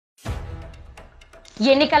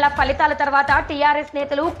ఎన్నికల ఫలితాల తర్వాత టీఆర్ఎస్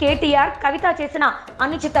నేతలు కేటీఆర్, కవిత చేసిన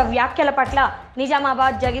అనుచిత వ్యాఖ్యల పట్ల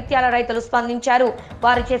నిజామాబాద్, జగిత్యాల రైతులు స్పందించారు.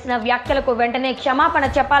 వారు చేసిన వ్యాఖ్యలకు వెంటనే క్షమాపణ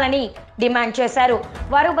చెప్పాలని డిమాండ్ చేశారు.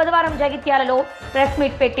 వారు బుధవారం జగిత్యాలలో ప్రెస్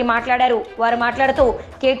మీట్ పెట్టి మాట్లాడారు. వారు మాట్లాడుతూ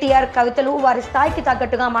కేటీఆర్, కవితలు వారి స్థాయికి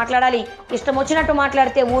తగ్గట్టుగా మాట్లాడాలి. ఇష్టం వచ్చినట్టు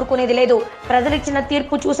మాట్లాడితే ఊరుకునేది లేదు. ప్రజలిచ్చిన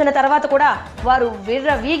తీర్పు చూసిన తర్వాత కూడా వారు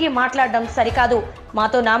విర్రవీగి మాట్లాడడం సరికాదు.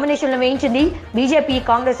 మాతో నామినేషన్లు వేయించింది బీజేపీ,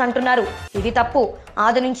 కాంగ్రెస్ అంటున్నారు. ఇది తప్పు.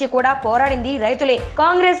 ఆది నుంచి కూడా పోరాడింది రైతులే.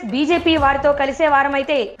 కాంగ్రెస్, బీజేపీ వారితో కలిసే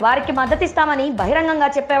వారమైతే వారికి మద్దతిస్తామని బహిరంగంగా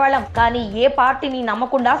చెప్పేవాళ్ళం. కానీ ఏ పార్టీని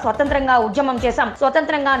నమ్మకుండా స్వతంత్రంగా ఉద్యమం చేశాం,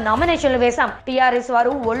 స్వతంత్రంగా నామినేషన్లు వేశాం. టీఆర్ఎస్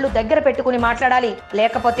వారు ఒళ్ళు దగ్గర పెట్టుకుని మాట్లాడాలి,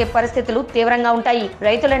 లేకపోతే పరిస్థితులు తీవ్రంగా ఉంటాయి.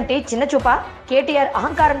 రైతులంటే చిన్న చూప? కేటీఆర్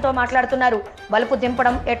అహంకారంతో మాట్లాడుతున్నారు. బలుపు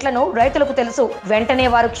దింపడం ఎట్లనో రైతులకు తెలుసు. వెంటనే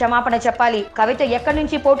వారు క్షమాపణ చెప్పాలి. కవిత ఎక్కడి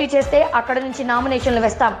నుంచి పోటీ చేస్తే అక్కడి నుంచి నామినేషన్లు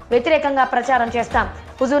వేస్తాం, వ్యతిరేకంగా ప్రచారం చేస్తాం.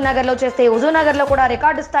 హుజూర్ నగర్ లో చేస్తే హుజూర్ నగర్ లో కూడా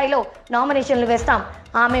రికార్డు స్థాయిలో నామినేషన్లు వేస్తాం.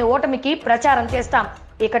 ఆమె ఓటమికి ప్రచారం చేస్తాం.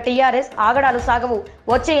 ఇక టీఆర్ఎస్ ఆగడాలు సాగవు.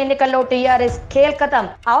 వచ్చే ఎన్నికల్లో టీఆర్ఎస్ ఖేల్కతం.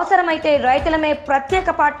 అవసరమైతే రైతులమే ప్రత్యేక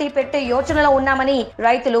పార్టీ పెట్టే యోచనలో ఉన్నామని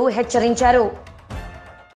రైతులు హెచ్చరించారు.